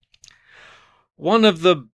One of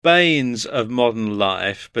the banes of modern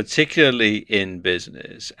life, particularly in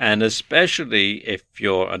business, and especially if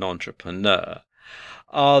you're an entrepreneur,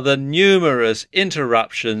 are the numerous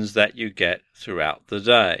interruptions that you get throughout the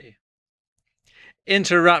day.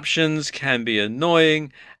 Interruptions can be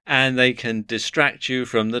annoying and they can distract you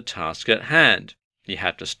from the task at hand. You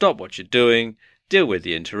have to stop what you're doing, deal with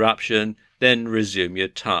the interruption, then resume your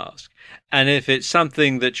task. And if it's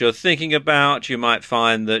something that you're thinking about, you might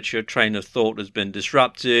find that your train of thought has been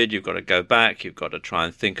disrupted. You've got to go back. You've got to try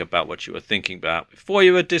and think about what you were thinking about before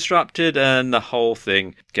you were disrupted, and the whole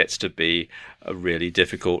thing gets to be really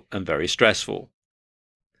difficult and very stressful.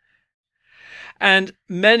 And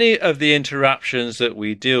many of the interruptions that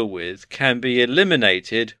we deal with can be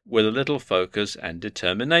eliminated with a little focus and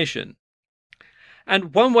determination.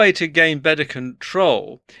 And one way to gain better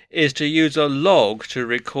control is to use a log to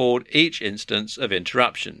record each instance of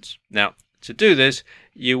interruptions. Now, to do this,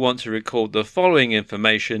 you want to record the following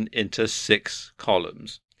information into 6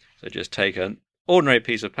 columns. So just take an ordinary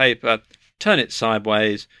piece of paper, turn it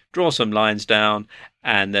sideways, draw some lines down,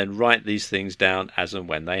 and then write these things down as and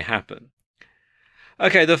when they happen.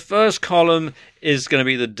 Okay, the first column is going to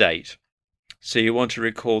be the date. So you want to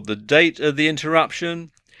record the date of the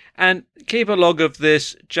interruption, and keep a log of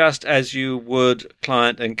this just as you would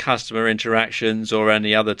client and customer interactions or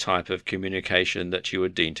any other type of communication that you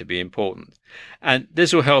would deem to be important. And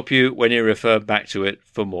this will help you when you refer back to it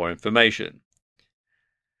for more information.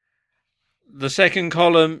 The second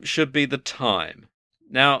column should be the time.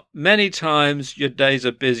 Now, many times your days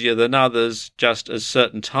are busier than others, just as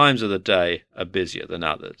certain times of the day are busier than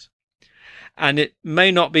others. And it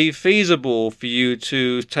may not be feasible for you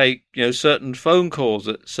to take, certain phone calls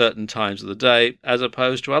at certain times of the day as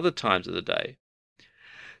opposed to other times of the day.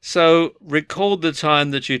 So record the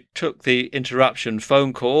time that you took the interruption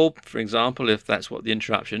phone call, for example, if that's what the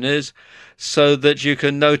interruption is, so that you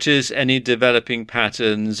can notice any developing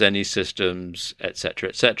patterns, any systems, etc.,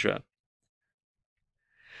 etc.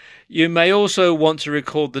 You may also want to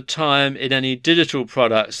record the time in any digital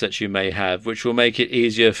products that you may have, which will make it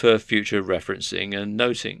easier for future referencing and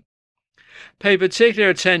noting. Pay particular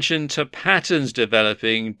attention to patterns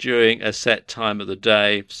developing during a set time of the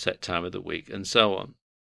day, set time of the week, and so on.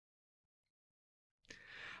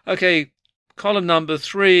 Okay, column number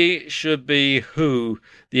 3 should be who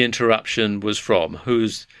the interruption was from,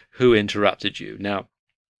 who interrupted you. Now,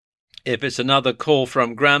 if it's another call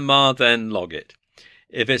from grandma, then log it.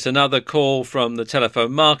 If it's another call from the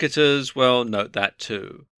telephone marketers, well, note that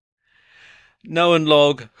too. Know and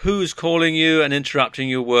log who's calling you and interrupting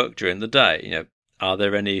your work during the day. Are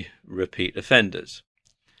there any repeat offenders?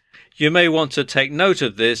 You may want to take note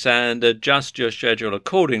of this and adjust your schedule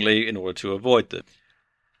accordingly in order to avoid them.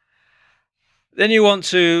 Then you want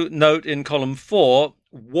to note in column 4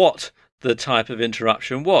 what the type of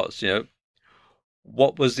interruption was.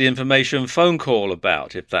 What was the information phone call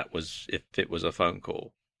about, if it was a phone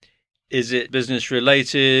call? Is it business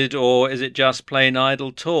related, or is it just plain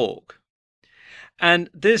idle talk? And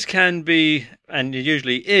this can be, and it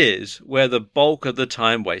usually is, where the bulk of the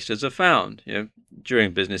time wasters are found.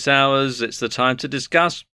 During business hours, it's the time to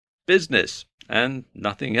discuss business and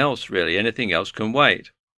nothing else really. Anything else can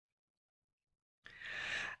wait.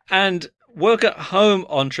 And work-at-home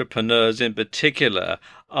entrepreneurs in particular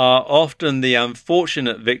are often the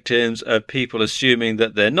unfortunate victims of people assuming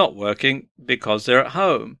that they're not working because they're at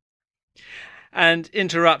home. And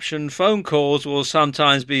interruption phone calls will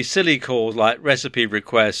sometimes be silly calls like recipe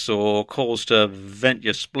requests or calls to vent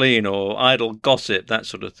your spleen or idle gossip, that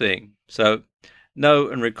sort of thing. So know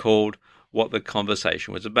and record what the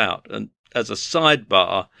conversation was about. And as a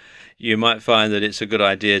sidebar, you might find that it's a good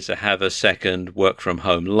idea to have a second work from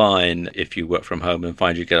home line if you work from home and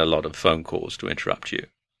find you get a lot of phone calls to interrupt you.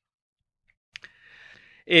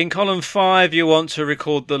 In column 5, you want to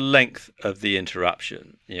record the length of the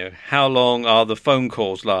interruption. How long are the phone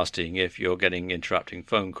calls lasting if you're getting interrupting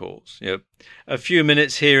phone calls? A few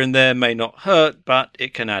minutes here and there may not hurt, but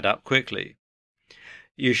it can add up quickly.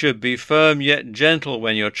 You should be firm yet gentle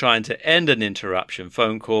when you're trying to end an interruption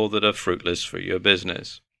phone call that are fruitless for your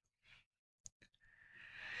business.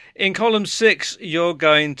 In column 6, you're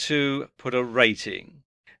going to put a rating.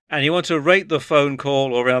 And you want to rate the phone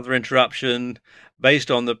call or other interruption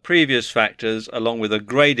based on the previous factors along with a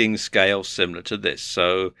grading scale similar to this.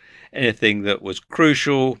 So anything that was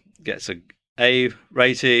crucial gets an A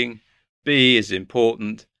rating, B is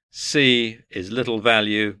important, C is little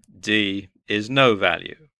value, D is no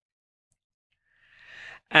value.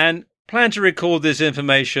 And plan to record this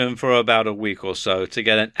information for about a week or so to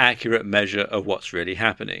get an accurate measure of what's really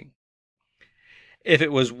happening. If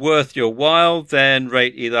it was worth your while, then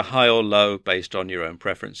rate either high or low based on your own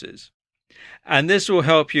preferences. And this will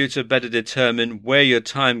help you to better determine where your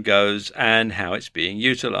time goes and how it's being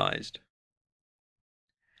utilized.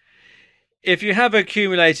 If you have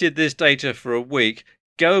accumulated this data for a week,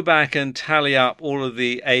 go back and tally up all of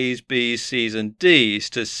the A's, B's, C's and D's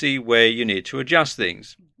to see where you need to adjust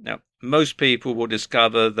things. Now, most people will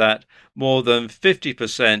discover that more than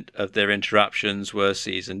 50% of their interruptions were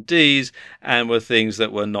C's and D's and were things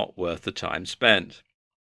that were not worth the time spent.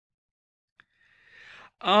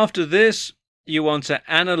 After this, you want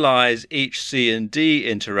to analyze each C and D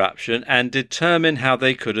interruption and determine how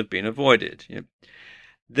they could have been avoided.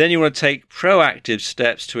 Then you want to take proactive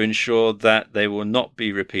steps to ensure that they will not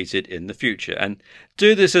be repeated in the future. And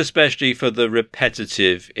do this especially for the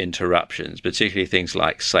repetitive interruptions, particularly things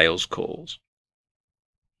like sales calls.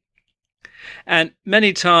 And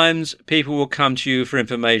many times people will come to you for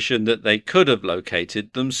information that they could have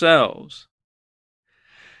located themselves.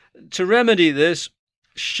 To remedy this,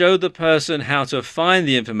 show the person how to find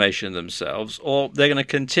the information themselves, or they're going to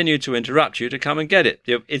continue to interrupt you to come and get it.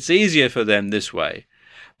 It's easier for them this way,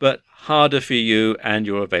 but harder for you and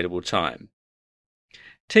your available time.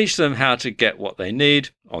 Teach them how to get what they need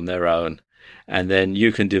on their own, and then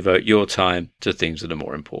you can devote your time to things that are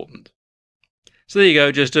more important. So there you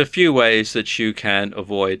go, just a few ways that you can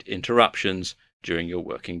avoid interruptions during your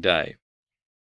working day.